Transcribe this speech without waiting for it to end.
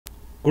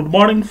Good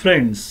morning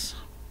friends.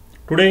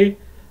 Today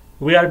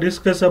we are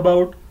discuss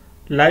about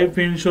life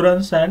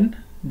insurance and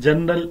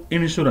general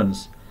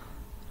insurance.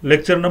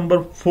 Lecture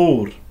number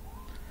 4.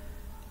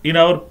 In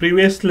our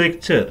previous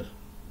lecture,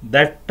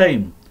 that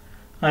time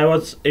I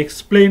was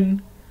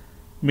explain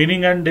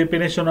meaning and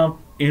definition of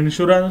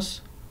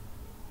insurance,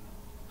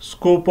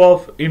 scope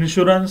of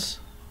insurance,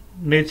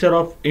 nature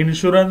of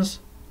insurance,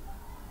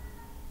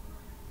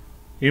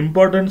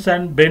 importance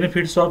and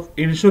benefits of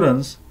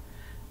insurance.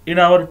 In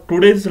our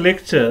today's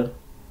lecture,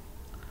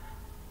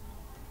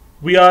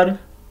 we are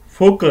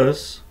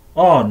focus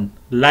on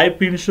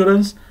life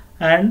insurance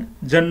and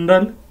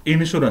general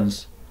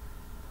insurance.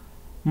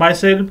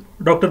 Myself,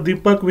 Dr.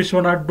 Deepak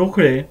Vishwanath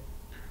DOKHALE,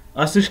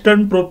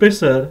 Assistant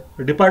Professor,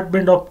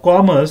 Department of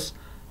Commerce,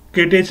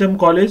 KTHM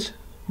College,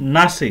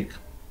 Nasik.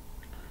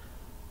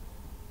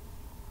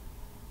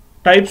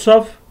 Types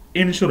of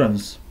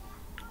insurance.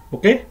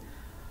 Okay,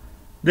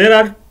 there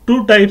are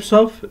two types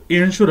of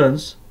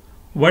insurance.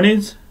 One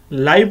is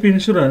life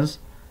insurance,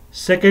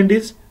 second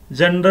is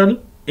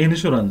general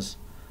insurance.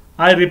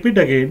 I repeat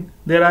again,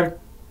 there are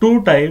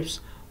two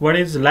types. One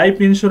is life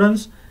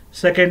insurance,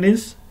 second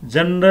is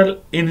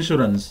general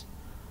insurance.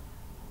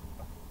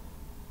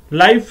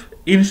 Life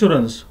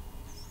insurance,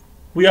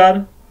 we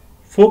are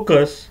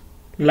focus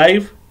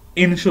life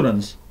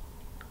insurance.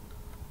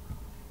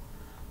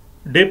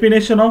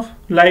 Definition of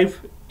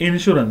life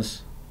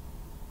insurance.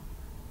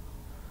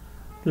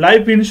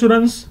 Life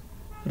insurance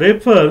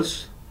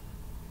refers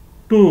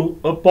to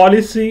a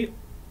policy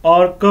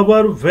or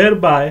cover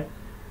whereby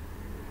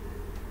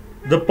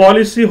the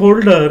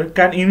policyholder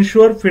can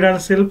ensure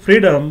financial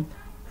freedom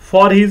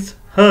for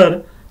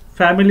his/her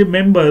family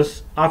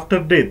members after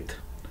death.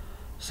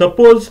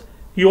 Suppose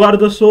you are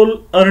the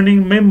sole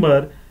earning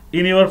member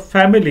in your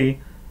family,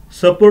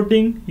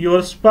 supporting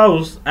your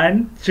spouse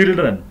and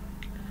children.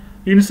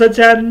 In such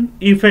an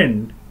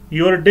event,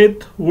 your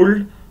death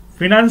would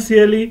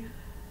financially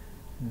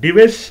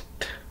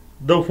devastate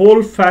the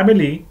whole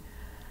family.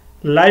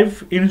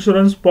 Life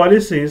insurance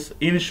policies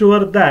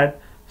ensure that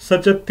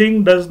such a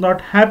thing does not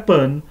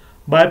happen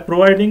by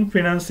providing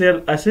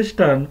financial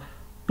assistance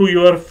to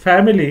your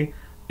family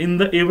in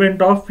the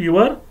event of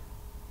your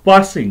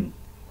passing.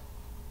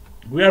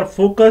 We are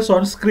focused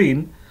on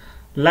screen.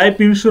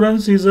 Life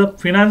insurance is a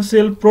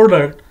financial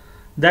product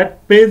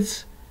that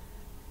pays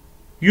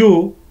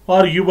you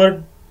or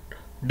your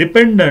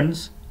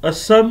dependents a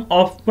sum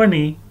of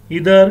money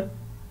either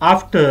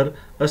after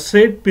a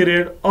set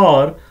period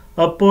or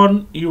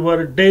upon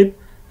your death,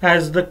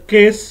 as the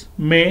case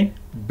may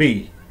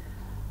be.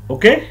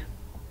 Okay,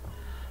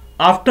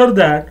 after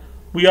that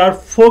we are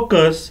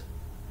focus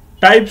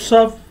types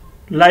of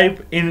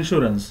life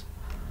insurance.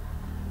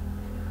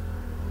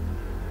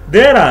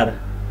 There are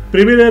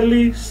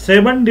primarily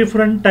 7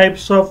 different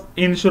types of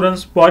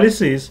insurance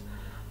policies.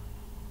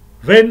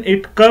 When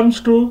it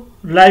comes to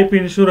life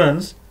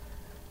insurance,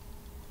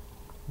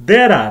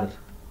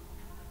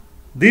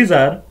 these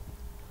are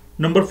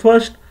number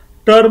first,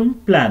 term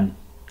plan.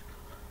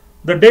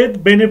 The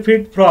death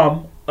benefit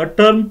from a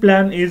term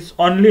plan is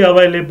only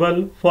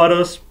available for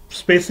a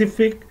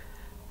specific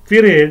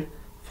period,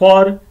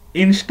 for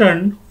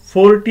instance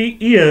 40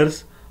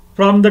 years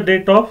from the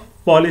date of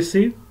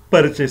policy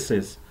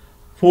purchases.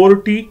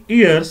 40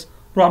 years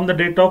from the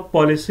date of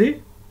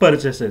policy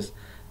purchases.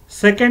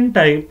 Second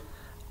type,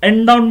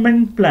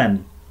 endowment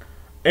plan.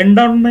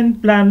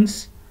 Endowment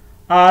plans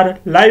are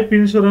life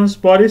insurance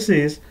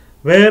policies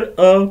where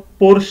a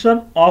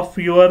portion of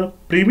your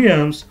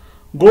premiums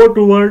go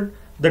toward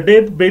the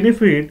death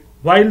benefit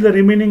while the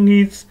remaining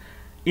is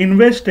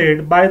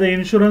invested by the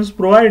insurance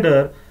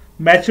provider.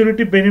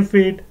 Maturity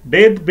benefit,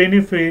 death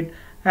benefit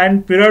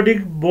and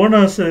periodic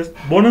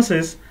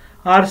bonuses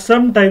are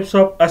some types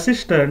of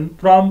assistance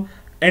from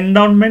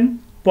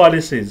endowment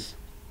policies.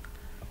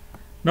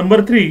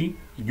 Number 3,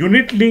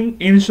 unit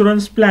linked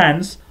insurance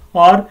plans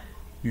or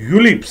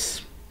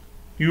ULIPs.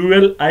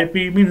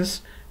 ULIP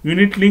means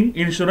unit linked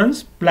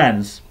insurance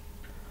plans.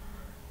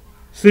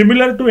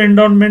 Similar to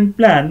endowment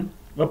plan,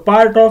 a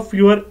part of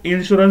your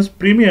insurance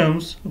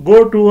premiums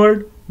go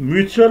toward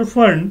mutual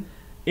fund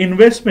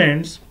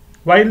investments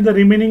while the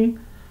remaining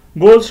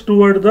goes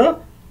toward the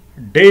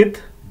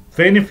death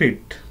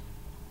benefit.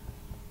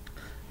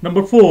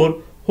 Number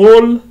 4,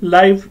 whole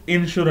life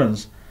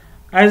insurance.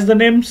 As the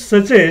name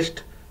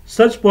suggests,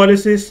 such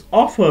policies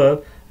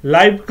offer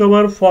life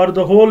cover for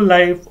the whole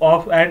life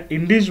of an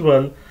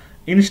individual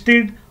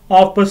instead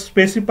of a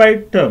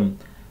specified term.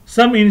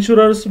 Some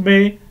insurers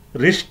may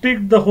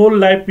restrict the whole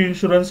life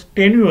insurance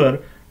tenure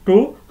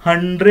to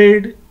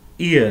 100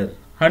 year.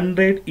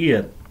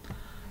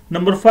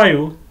 Number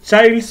 5,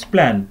 child's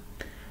plan.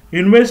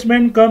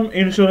 Investment cum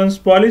insurance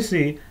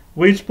policy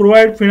which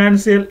provide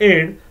financial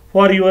aid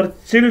for your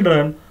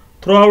children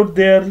throughout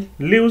their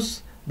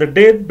lives. The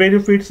death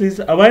benefits is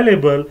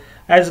available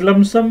as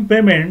lump sum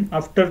payment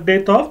after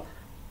death of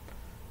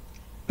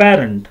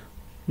parent.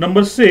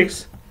 Number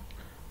 6,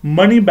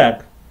 money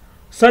back.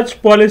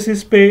 Such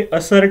policies pay a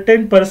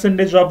certain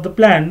percentage of the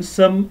plan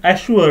sum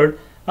assured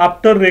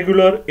after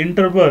regular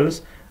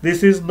intervals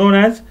This is known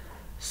as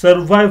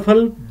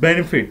survival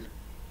benefit.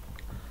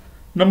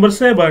 Number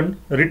 7,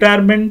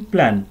 retirement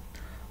plan.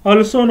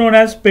 Also known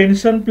as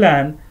pension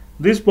plan,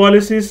 these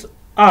policies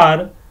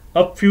are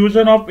a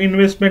fusion of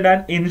investment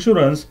and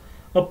insurance.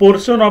 A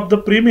portion of the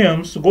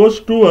premiums goes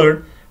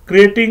toward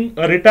creating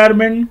a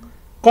retirement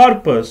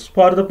corpus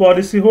for the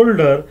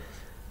policyholder.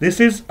 This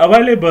is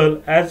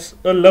available as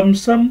a lump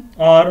sum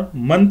or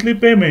monthly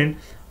payment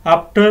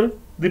after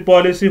the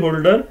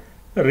policyholder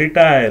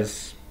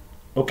retires.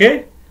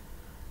 Okay?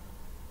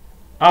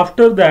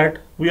 After that,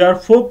 we are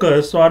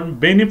focused on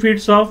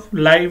benefits of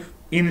life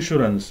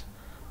insurance.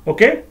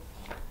 Okay?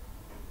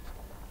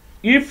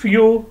 If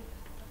you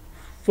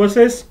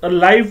possess a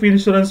life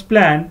insurance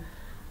plan,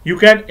 you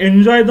can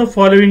enjoy the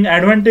following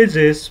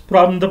advantages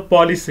from the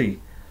policy.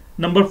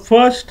 Number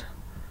first,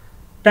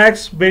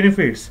 tax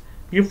benefits.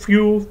 If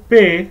you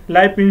pay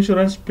life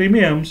insurance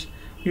premiums,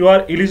 you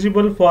are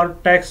eligible for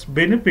tax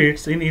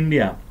benefits in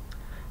India.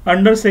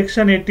 Under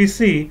Section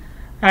 80C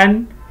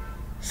and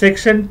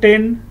Section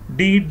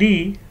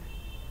 10DD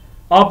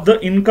of the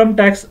Income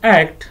Tax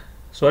Act,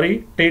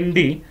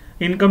 10D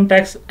Income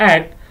Tax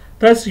Act,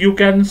 thus you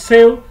can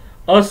save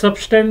a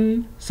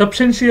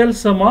substantial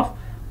sum of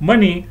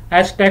money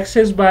as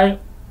taxes by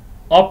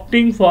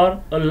opting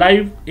for a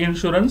life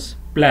insurance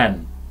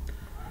plan.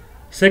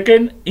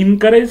 Second,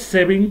 encourage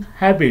saving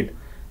habit.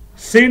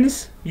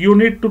 Since you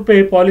need to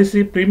pay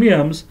policy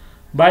premiums,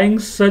 buying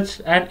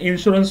such an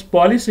insurance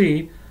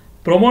policy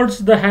promotes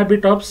the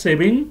habit of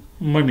saving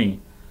money.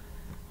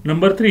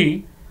 Number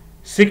 3,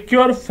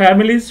 secure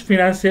family's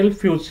financial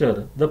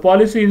future. The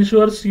policy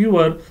ensures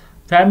your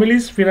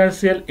family's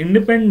financial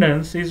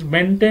independence is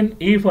maintained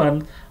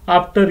even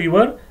after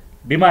your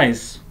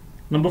demise.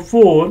 Number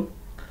 4,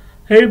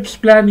 helps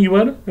plan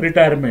your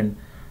retirement.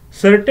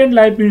 Certain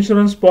life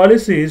insurance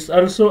policies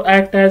also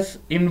act as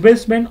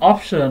investment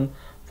option.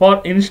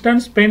 For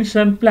instance,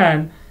 pension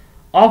plan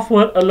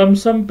offer a lump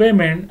sum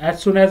payment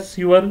as soon as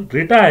you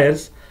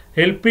retires,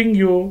 helping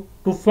you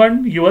to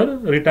fund your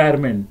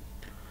retirement.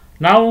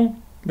 Now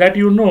that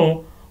you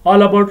know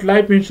all about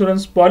life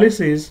insurance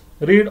policies,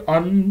 read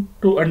on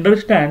to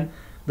understand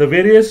the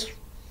various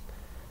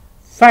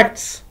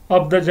facts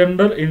of the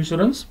general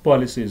insurance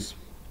policies.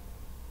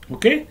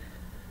 Okay?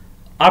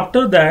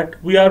 After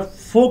that, we are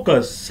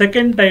focused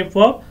second type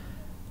of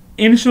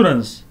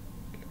insurance,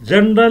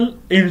 general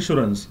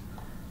insurance.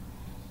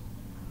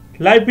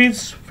 Life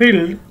is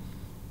filled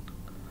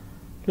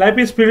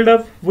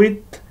up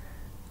with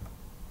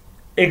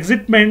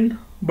excitement,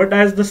 but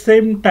at the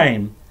same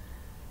time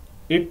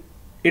it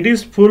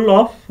is full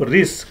of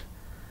risk.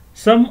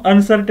 Some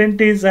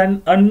uncertainties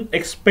and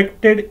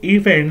unexpected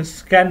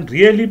events can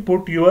really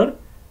put you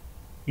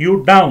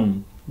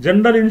down.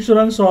 General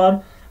insurance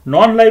or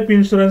non-life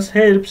insurance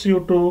helps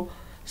you to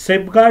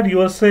safeguard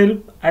yourself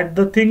and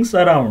the things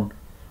around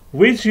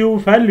which you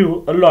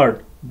value a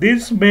lot.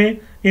 This may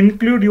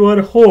include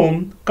your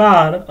home,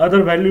 car,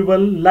 other valuable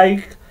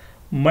like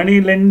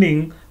money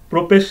lending,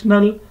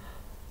 professional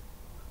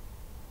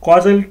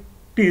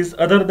casualties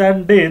other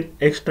than death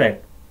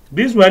extract.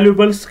 These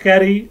valuables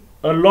carry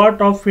a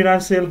lot of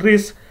financial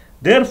risk.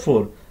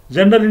 Therefore,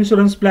 general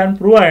insurance plan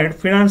provide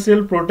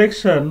financial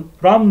protection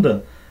from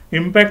the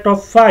impact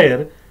of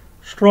fire,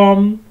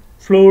 storm,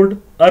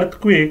 flood,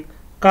 earthquake,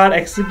 car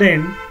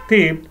accident,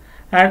 theft,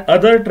 and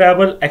other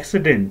travel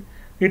accident.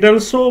 It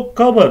also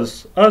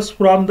covers us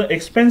from the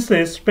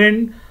expenses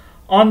spent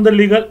on the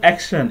legal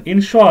action. In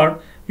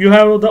short, you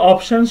have the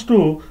options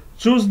to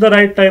choose the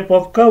right type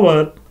of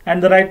cover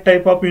and the right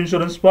type of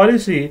insurance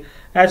policy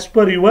as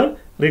per your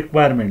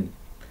requirement.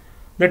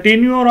 The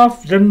tenure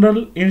of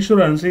general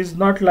insurance is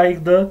not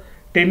like the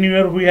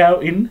tenure we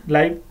have in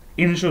life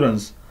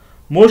insurance.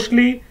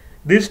 Mostly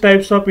these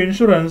types of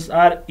insurance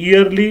are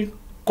yearly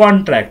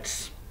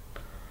contracts.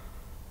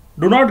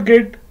 Do not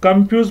get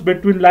confused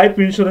between life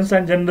insurance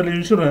and general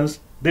insurance.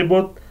 They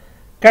both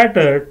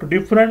cater to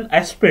different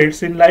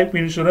aspects in life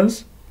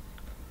insurance.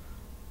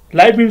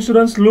 Life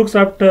insurance looks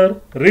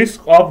after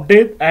risk of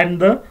death and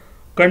the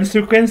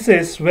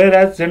consequences,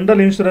 whereas general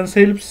insurance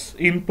helps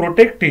in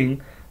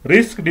protecting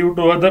risk due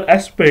to other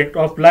aspect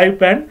of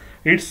life and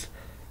its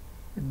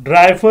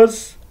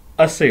driver's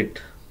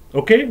asset.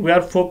 Okay, we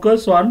are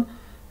focused on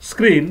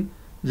screen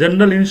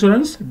general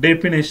insurance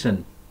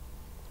definition.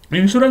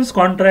 Insurance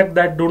contract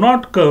that do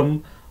not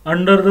come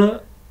under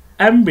the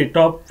ambit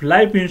of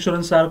life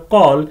insurance are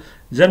called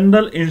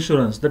general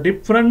insurance. The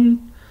different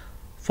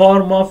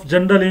form of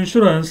general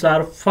insurance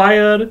are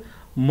fire,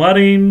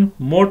 marine,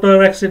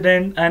 motor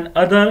accident, and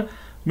other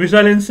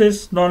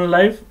miscellaneous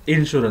non-life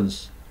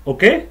insurance.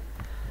 Okay.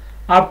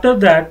 After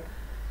that,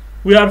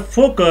 we are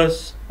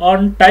focused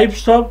on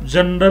types of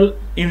general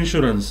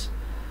insurance.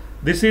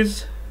 This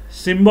is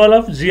symbol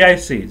of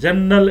GIC,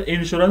 General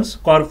Insurance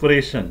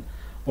Corporation.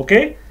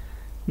 Okay.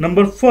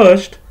 Number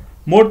first,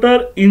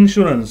 motor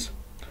insurance.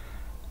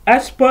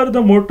 As per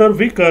the Motor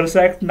Vehicles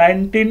Act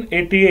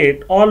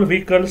 1988, all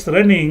vehicles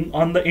running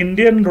on the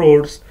Indian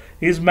roads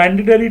is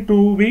mandatory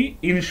to be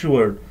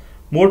insured.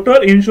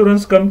 Motor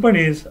insurance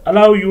companies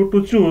allow you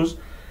to choose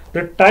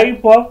the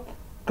type of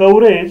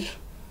coverage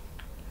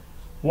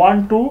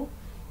want to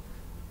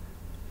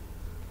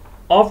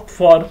opt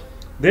for.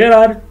 There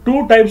are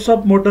two types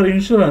of motor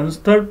insurance: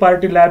 third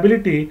party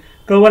liability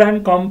cover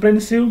and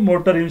comprehensive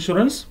motor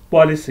insurance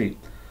policy.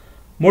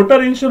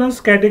 Motor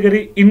insurance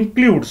category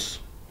includes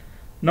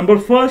number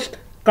first,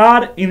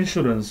 car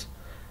insurance.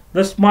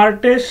 The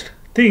smartest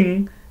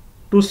thing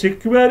to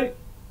secure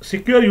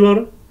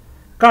your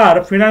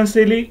car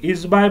financially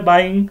is by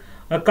buying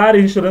a car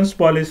insurance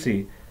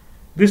policy.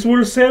 This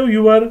will save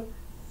your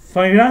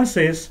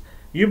finances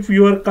if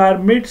your car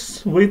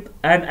meets with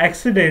an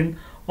accident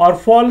or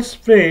falls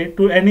prey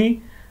to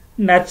any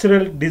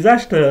natural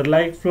disaster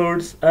like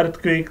floods,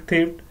 earthquake,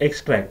 theft,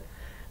 etc.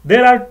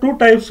 There are two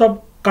types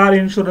of car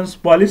insurance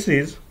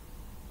policies.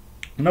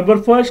 Number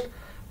first,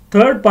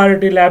 third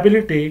party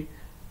liability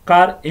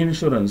car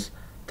insurance.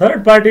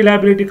 Third party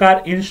liability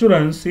car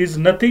insurance is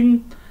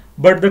nothing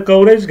but the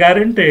coverage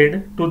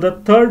guaranteed to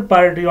the third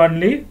party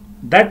only,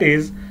 that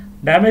is,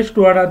 damage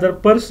to another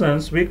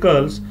person's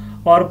vehicles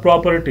or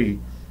property,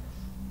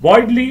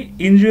 bodily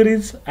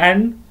injuries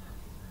and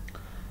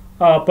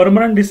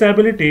permanent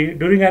disability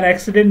during an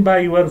accident by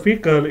your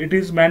vehicle. It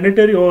is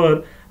mandatory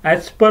or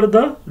as per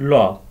the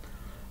law.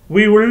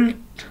 We will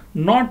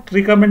not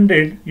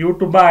recommended you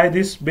to buy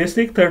this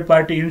basic third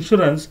party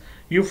insurance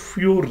if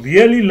you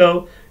really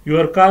love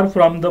your car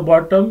from the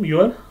bottom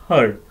your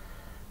heart.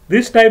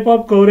 This type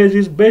of coverage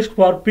is best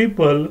for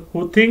people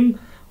who think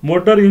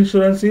motor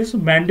insurance is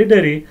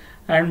mandatory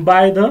and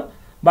buy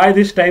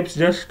these types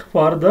just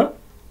for the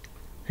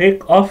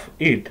heck of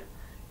it.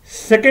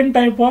 Second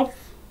type of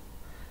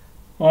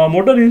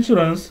motor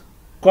insurance,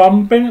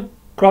 comprehensive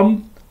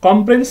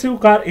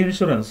car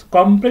insurance.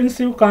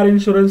 Comprehensive car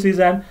insurance is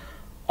an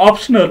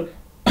optional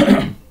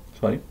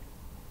sorry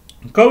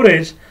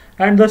coverage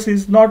and thus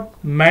is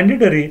not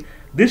mandatory.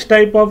 This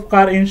type of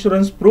car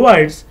insurance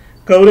provides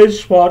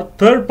coverage for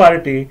third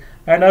party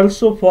and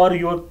also for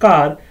your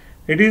car.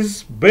 It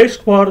is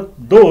best for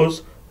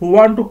those who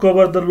want to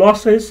cover the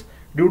losses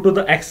due to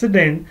the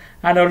accident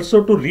and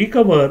also to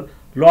recover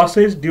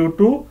losses due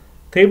to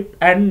theft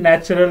and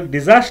natural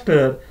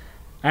disaster,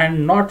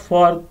 and not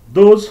for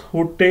those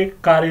who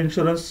take car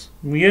insurance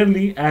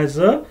merely as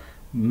a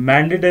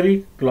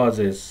mandatory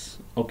clauses.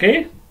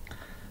 Okay.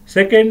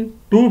 Second,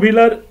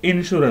 two-wheeler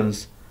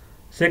insurance.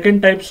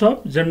 Second types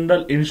of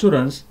general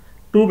insurance,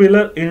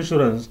 two-wheeler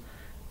insurance.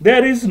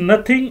 There is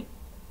nothing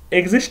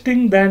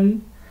existing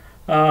than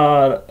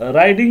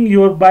riding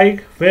your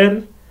bike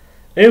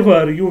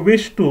wherever you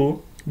wish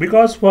to,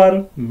 because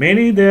for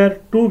many their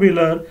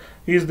two-wheeler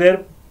is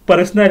their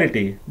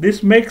personality.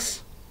 This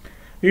makes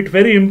it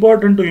very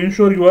important to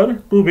insure your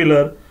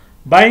two-wheeler.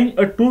 Buying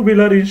a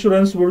two-wheeler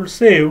insurance will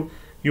save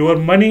your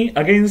money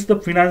against the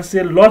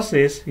financial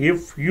losses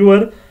if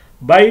your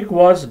bike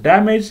was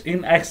damaged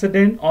in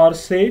accident or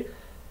say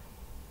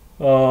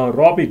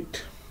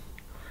robbed.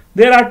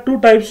 There are two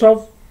types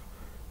of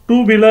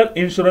two-wheeler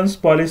insurance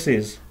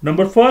policies.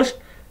 Number first,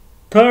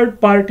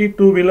 third party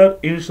two-wheeler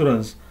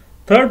insurance.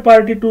 Third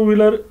party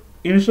two-wheeler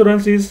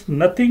insurance is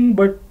nothing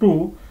but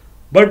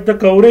the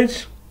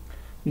coverage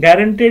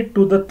guaranteed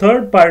to the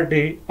third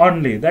party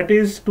only, that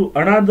is to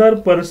another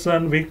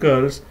person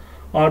vehicles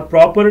or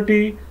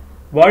property,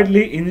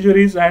 bodily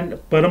injuries and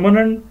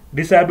permanent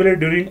disability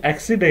during an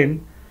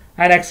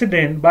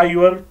accident by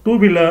your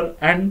two-wheeler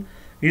and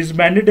is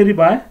mandatory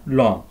by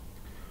law.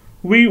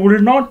 We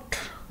will not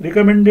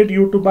recommended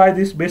you to buy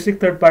this basic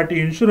third party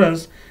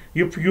insurance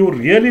if you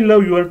really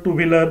love your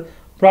two-wheeler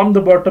from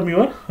the bottom of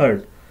your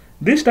heart.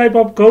 This type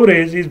of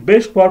coverage is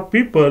best for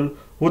people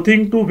who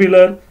think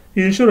two-wheeler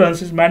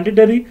insurance is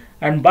mandatory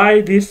and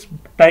buy this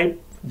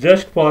type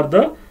just for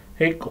the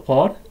heck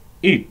for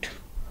it.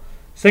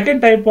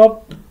 Second type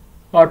of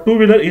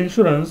two-wheeler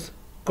insurance,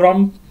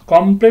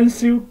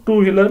 comprehensive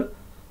two-wheeler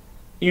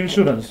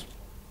insurance.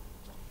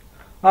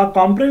 A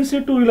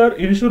comprehensive two-wheeler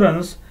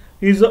insurance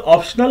is an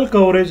optional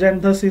coverage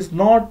and thus is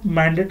not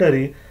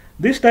mandatory.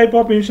 This type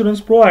of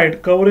insurance provides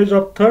coverage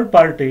of third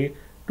party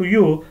to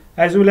you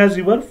as well as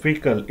your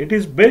vehicle. It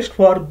is best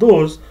for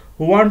those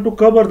who want to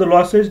cover the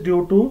losses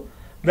due to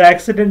the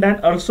accident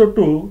and also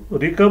to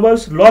recover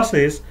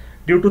losses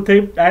due to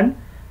theft and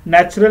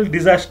natural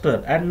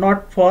disaster, and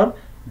not for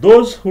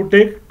those who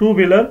take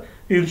two-wheeler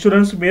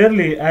insurance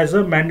merely as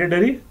a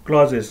mandatory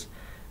clauses.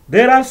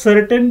 There are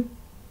certain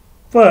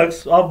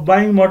perks of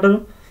buying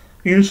motor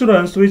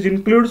insurance which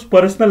includes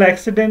personal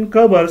accident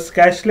covers,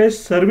 cashless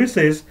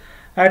services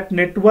at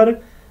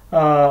network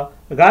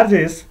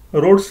garages,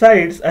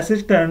 roadside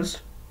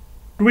assistance,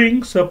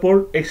 towing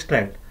support,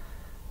 extract.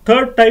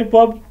 Third type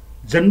of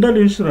general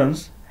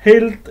insurance,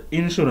 health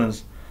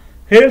insurance.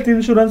 Health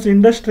insurance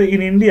industry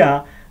in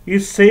India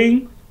is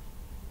saying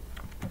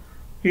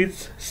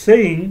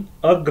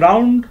a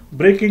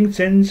groundbreaking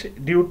change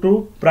due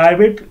to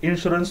private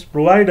insurance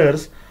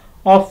providers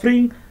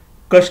offering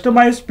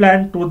customized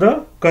plan to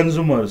the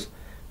consumers.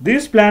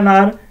 These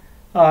plans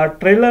are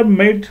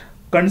tailor-made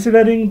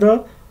considering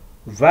the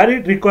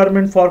varied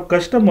requirement for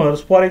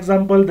customers. For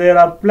example, there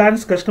are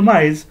plans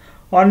customized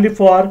only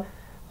for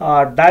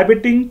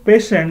diabetic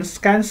patients,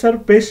 cancer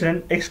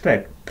patient,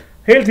 extract.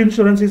 Health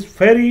insurance is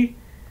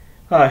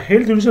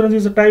health insurance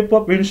is a type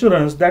of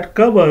insurance that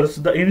covers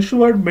the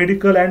insured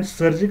medical and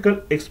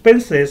surgical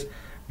expenses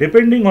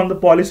depending on the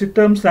policy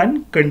terms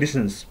and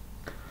conditions.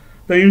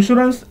 The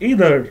insurance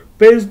either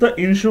pays the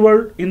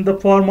insured in the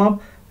form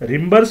of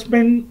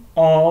reimbursement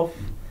of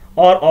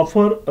or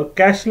offer a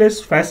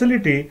cashless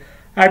facility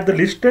at the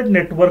listed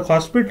network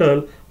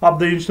hospital of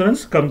the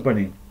insurance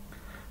company.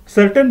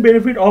 Certain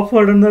benefits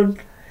offered under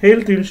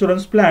health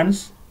insurance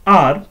plans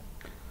are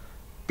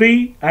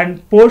pre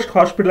and post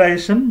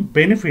hospitalization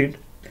benefit,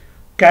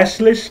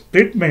 cashless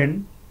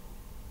treatment,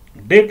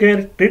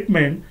 daycare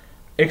treatment,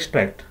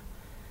 extract.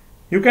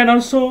 You can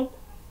also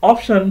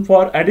option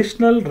for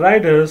additional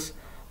riders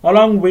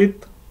along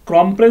with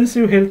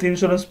comprehensive health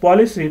insurance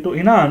policy to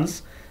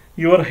enhance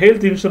your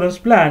health insurance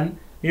plan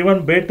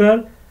even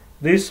better.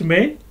 This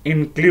may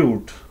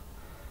include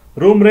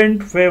room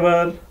rent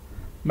waiver,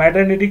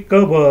 maternity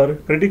cover,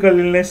 critical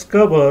illness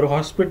cover,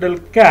 hospital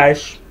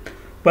cash,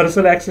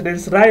 personal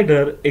accidents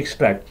rider,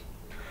 extract.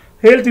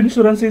 Health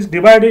insurance is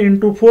divided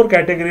into four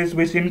categories,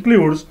 which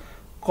includes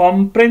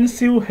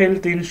comprehensive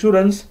health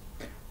insurance,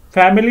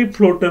 family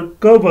floater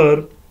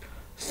cover,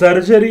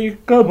 surgery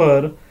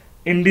cover,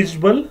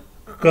 individual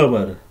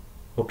cover.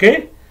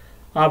 Okay.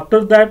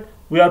 After that,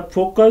 we are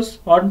focused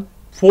on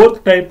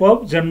fourth type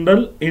of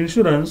general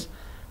insurance,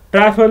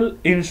 travel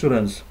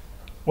insurance.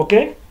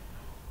 Okay.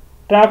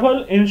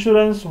 Travel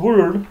insurance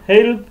would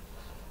help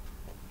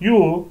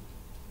you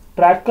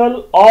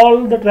tackle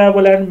all the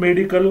travel and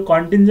medical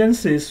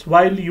contingencies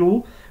while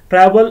you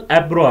travel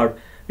abroad.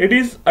 It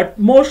is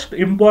utmost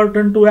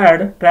important to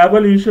add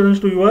travel insurance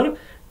to your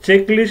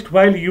checklist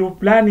while you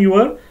plan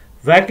your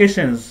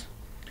vacations.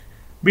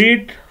 Be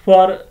it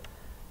for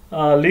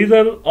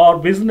leisure or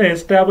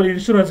business, travel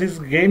insurance is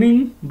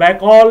gaining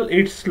back all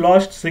its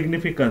lost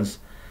significance.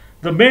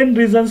 The main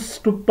reasons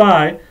to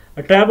buy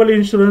a travel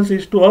insurance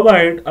is to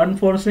avoid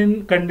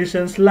unforeseen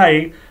conditions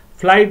like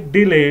flight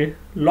delay,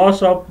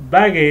 loss of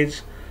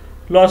baggage,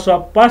 loss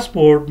of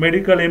passport,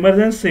 medical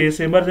emergencies,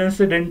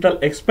 emergency dental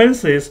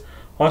expenses,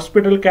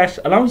 hospital cash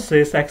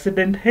allowances,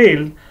 accident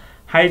health,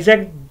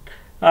 hijack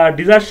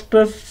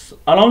disastrous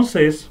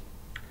allowances,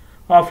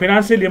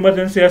 financial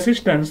emergency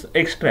assistance,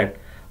 extract.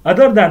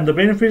 Other than the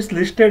benefits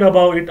listed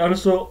above, it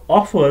also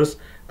offers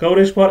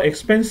coverage for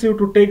expensive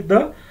to take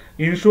the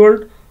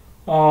insured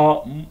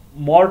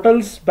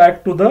mortals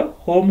back to the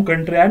home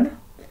country and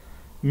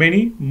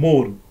many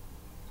more.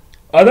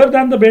 Other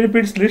than the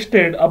benefits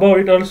listed above,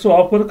 it also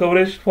offers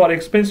coverage for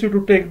expensive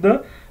to take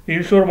the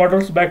insured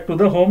mortals back to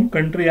the home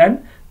country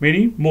and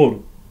many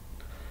more.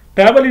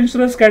 Travel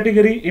insurance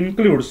category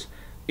includes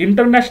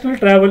international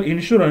travel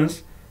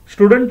insurance,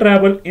 student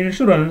travel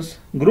insurance,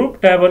 group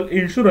travel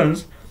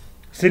insurance,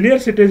 senior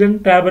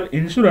citizen travel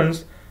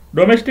insurance,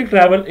 domestic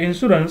travel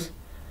insurance,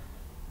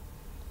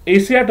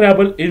 Asia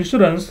travel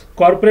insurance,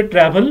 corporate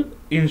travel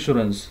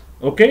insurance.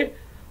 Okay.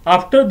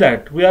 After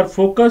that, we are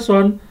focused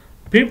on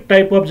fifth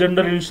type of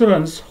general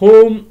insurance,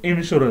 home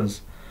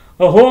insurance.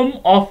 A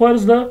home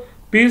offers the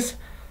peace,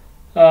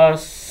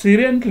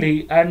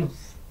 serenity and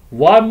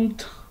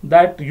warmth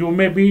that you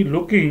may be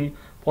looking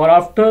for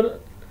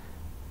after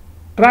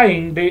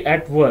trying day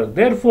at work.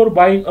 Therefore,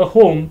 buying a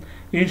home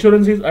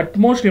insurance is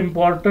utmost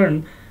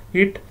important.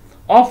 It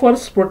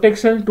offers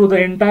protection to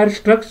the entire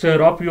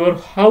structure of your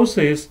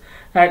houses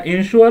and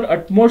ensure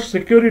utmost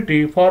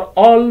security for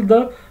all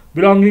the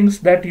belongings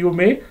that you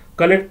may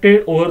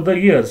collected over the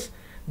years.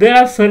 There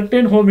are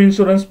certain home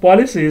insurance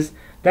policies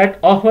that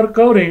offer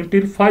covering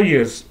till 5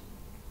 years.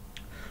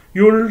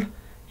 You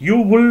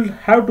will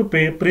have to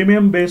pay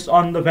premium based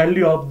on the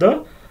value of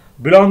the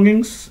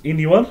belongings in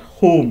your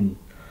home.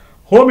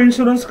 Home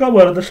insurance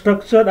cover the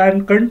structure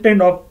and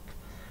content of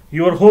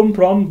your home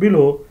from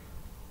below.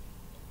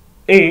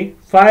 A.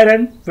 Fire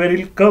and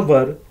peril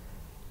cover.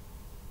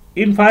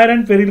 In fire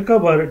and peril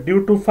cover,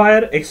 due to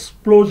fire,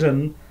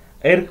 explosion,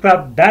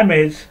 aircraft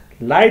damage,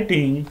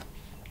 lighting,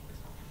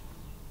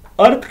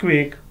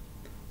 earthquake,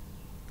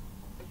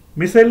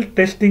 missile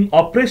testing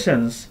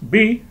operations.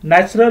 B.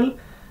 Natural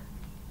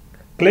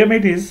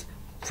calamities,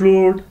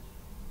 flood,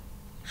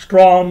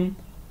 storm,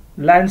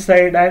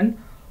 landslide and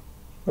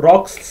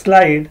rock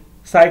slide,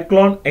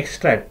 cyclone,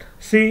 extract.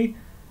 C.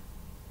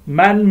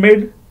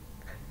 Man-made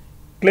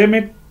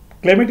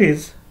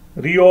calamities,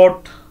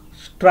 riot,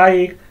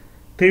 strike,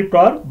 theft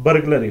or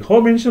burglary.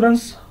 Home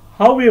insurance,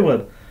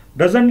 however,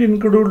 doesn't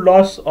include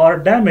loss or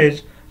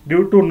damage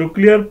due to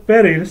nuclear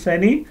perils,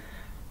 any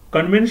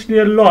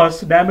conventional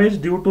loss, damage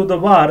due to the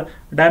war,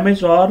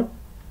 damage or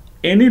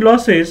any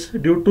losses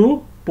due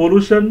to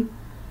pollution,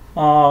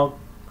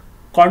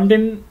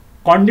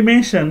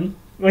 condemnation,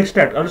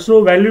 extract.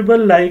 Also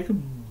valuable like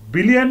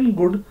bullion,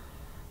 gold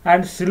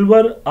and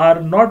silver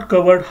are not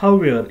covered.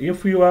 However,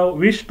 if you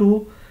wish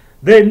to,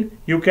 then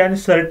you can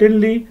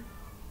certainly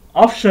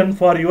option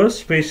for your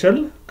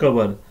special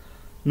cover.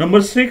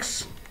 Number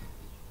 6,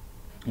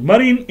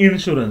 marine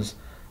insurance.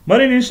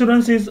 Marine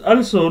insurance is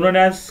also known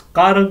as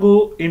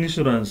cargo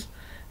insurance.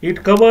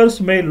 It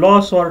covers may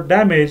loss or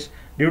damage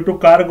due to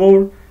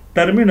cargo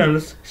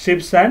terminals,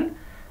 ships and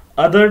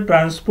other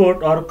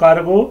transport or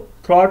cargo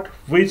through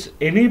which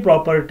any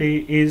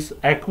property is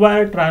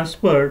acquired,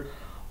 transferred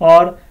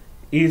or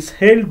is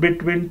held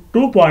between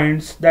two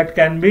points that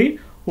can be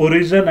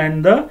origin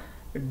and the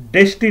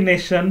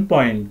destination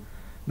point.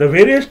 The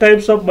various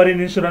types of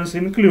marine insurance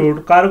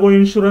include cargo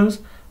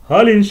insurance,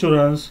 hull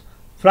insurance,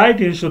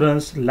 freight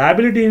insurance,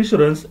 liability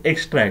insurance,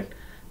 extract.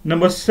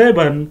 Number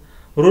 7.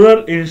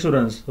 Rural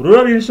insurance.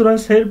 Rural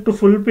insurance helps to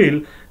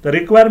fulfill the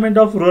requirement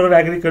of rural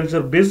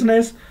agriculture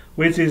business,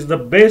 which is the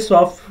base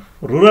of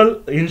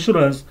rural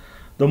insurance.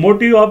 The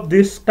motive of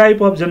this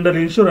type of general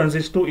insurance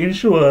is to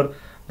ensure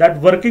that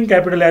working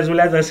capital as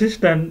well as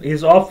assistance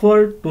is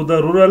offered to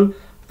the rural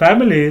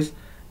families.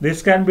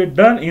 This can be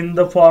done in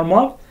the form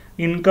of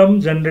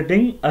income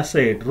generating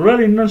asset.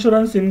 Rural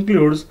insurance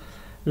includes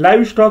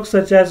livestock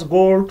such as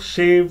goat,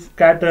 sheep,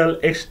 cattle,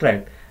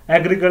 extract,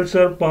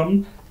 agriculture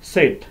pump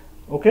set.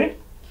 Okay.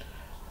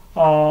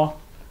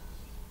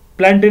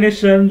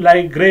 Plantation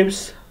like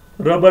grapes,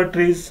 rubber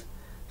trees,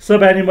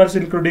 sub animals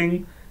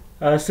including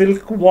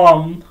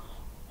silkworm,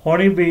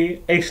 honeybee,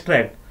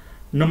 extract.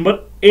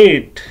 Number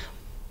 8.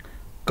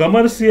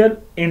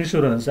 Commercial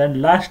insurance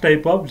and last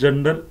type of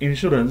general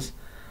insurance.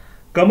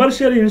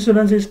 Commercial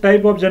insurance is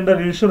type of general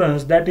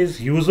insurance that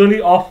is usually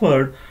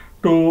offered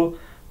to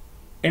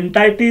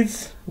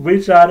entities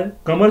which are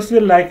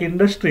commercial like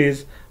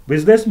industries,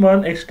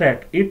 businessmen,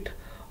 extract. It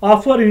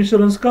offer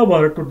insurance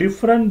cover to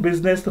different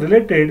business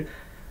related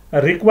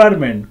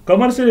requirement.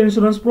 Commercial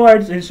insurance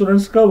provides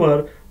insurance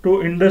cover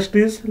to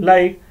industries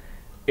like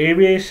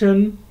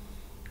aviation,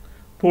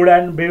 food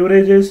and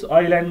beverages,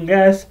 oil and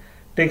gas,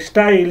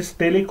 textiles,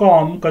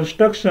 telecom,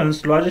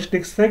 constructions,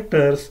 logistics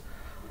sectors,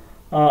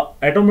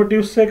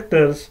 automotive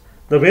sectors.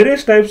 The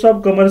various types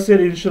of commercial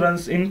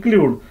insurance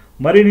include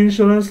marine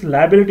insurance,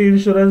 liability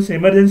insurance,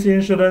 emergency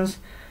insurance,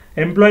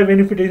 employee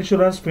benefit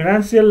insurance,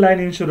 financial line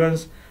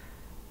insurance,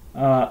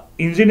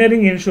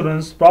 engineering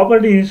insurance,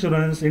 property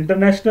insurance,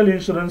 international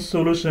insurance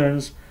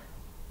solutions.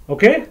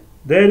 Okay,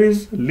 there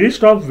is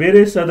list of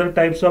various other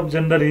types of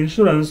general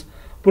insurance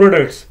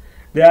products.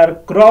 They are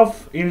crop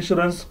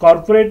insurance,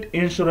 corporate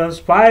insurance,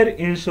 fire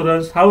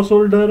insurance,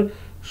 householder,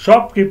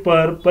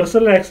 shopkeeper,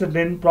 personal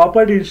accident,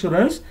 property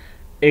insurance,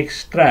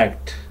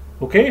 extract.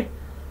 Okay.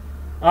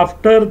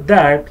 After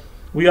that,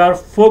 we are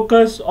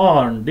focused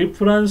on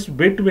difference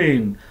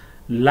between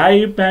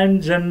life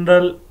and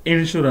general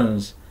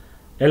insurance.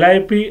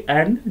 LIP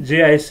and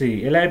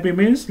JIC. LIP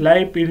means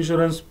life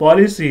insurance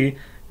policy.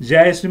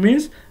 JIC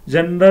means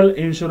general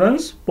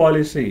insurance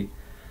policy.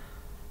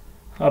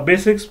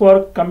 Basics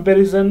for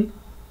comparison: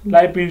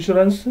 life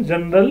insurance,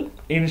 general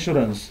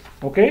insurance.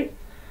 Okay.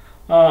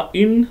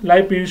 In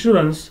life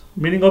insurance,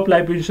 meaning of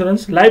life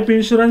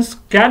insurance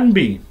can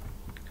be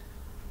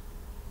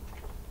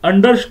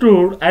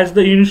understood as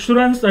the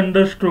insurance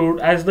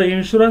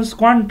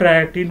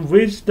contract in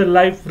which the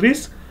life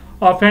risk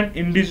of an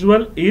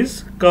individual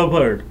is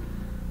covered.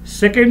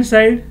 Second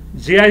side,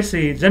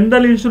 JIC,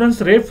 general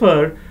insurance,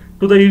 refer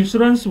to the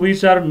insurance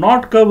which are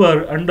not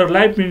covered under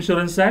life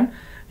insurance and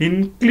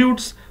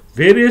includes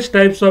various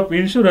types of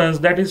insurance,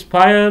 that is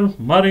fire,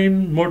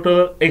 marine,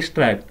 motor,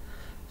 extract.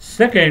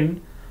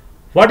 Second,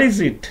 what is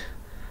it?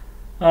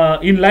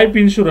 In life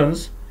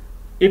insurance,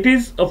 it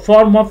is a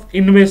form of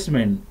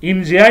investment.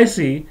 In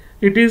JIC,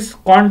 it is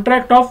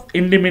contract of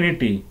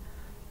indemnity.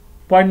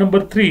 Point number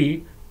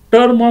 3,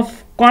 term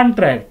of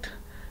contract.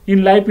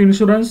 In life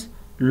insurance,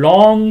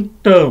 long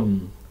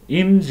term.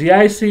 In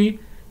JIC,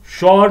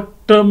 short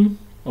term.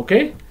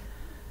 Okay.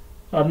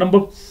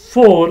 Number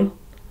 4,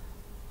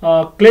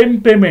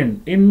 claim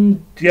payment.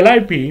 In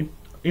LIP,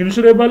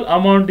 insurable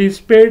amount is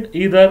paid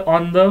either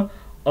on the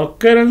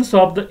occurrence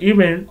of the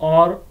event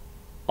or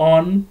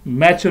on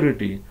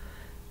maturity.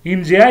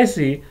 In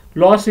JIC,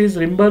 loss is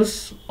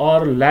reimbursed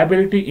or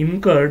liability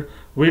incurred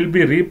will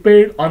be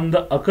repaid on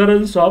the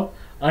occurrence of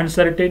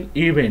uncertain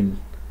event.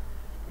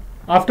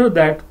 After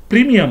that,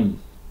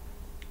 premium.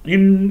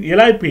 In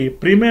LIP,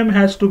 premium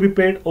has to be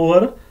paid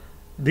over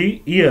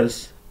the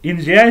years. In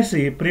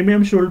JIC,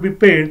 premium should be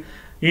paid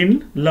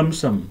in lump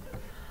sum.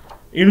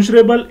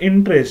 Insurable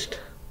interest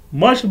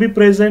must be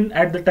present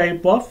at the time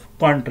of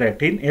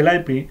contract. In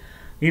LIP,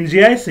 in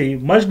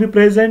JIC must be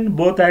present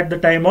both at the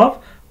time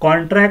of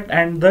contract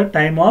and the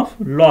time of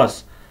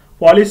loss.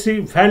 Policy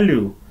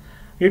value.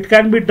 It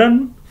can be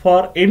done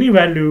for any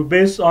value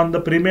based on the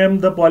premium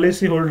the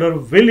policy holder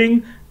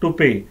willing to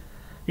pay.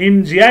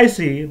 In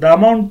JIC, the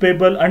amount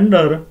payable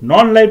under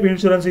non-life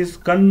insurance is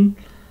confined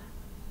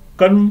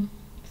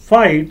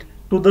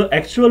to the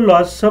actual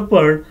loss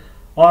suffered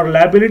or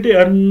liability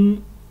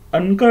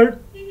incurred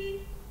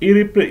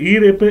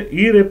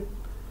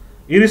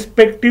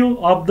irrespective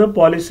of the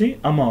policy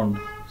amount.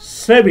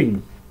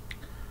 Saving.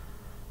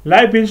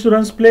 Life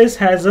insurance place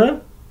has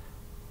a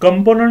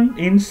component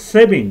in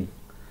saving,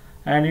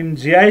 and in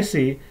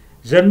JIC,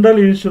 general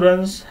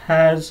insurance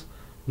has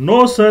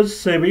no such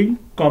saving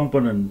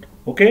component.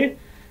 Okay.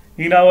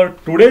 In our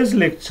today's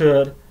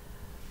lecture,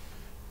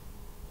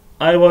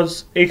 I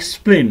was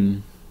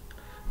explain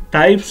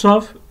types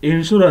of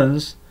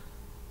insurance,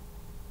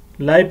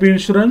 life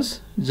insurance,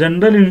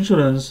 general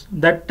insurance.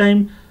 That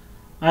time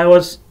I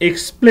was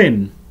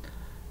explain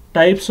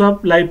types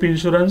of life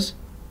insurance,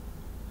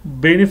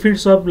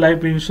 benefits of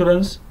life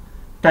insurance,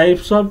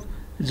 types of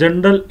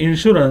general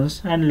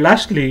insurance, and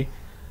lastly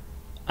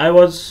I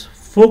was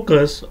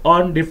focus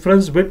on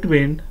difference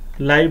between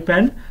life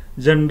and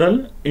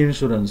general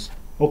insurance.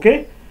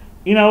 Okay,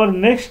 in our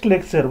next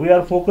lecture we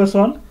are focus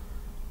on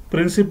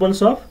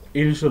principles of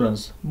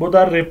insurance. Both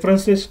are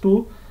references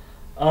to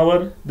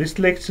our this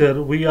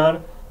lecture. We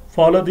are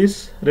follow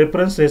these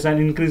references and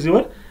increase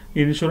your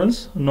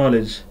insurance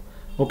knowledge.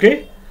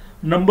 Okay,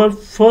 number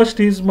first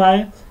is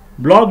my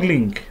blog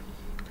link.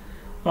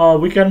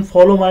 We can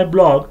follow my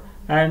blog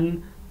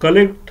and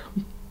collect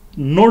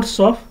notes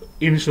of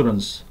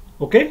insurance.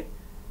 Okay,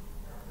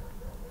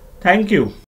 thank you.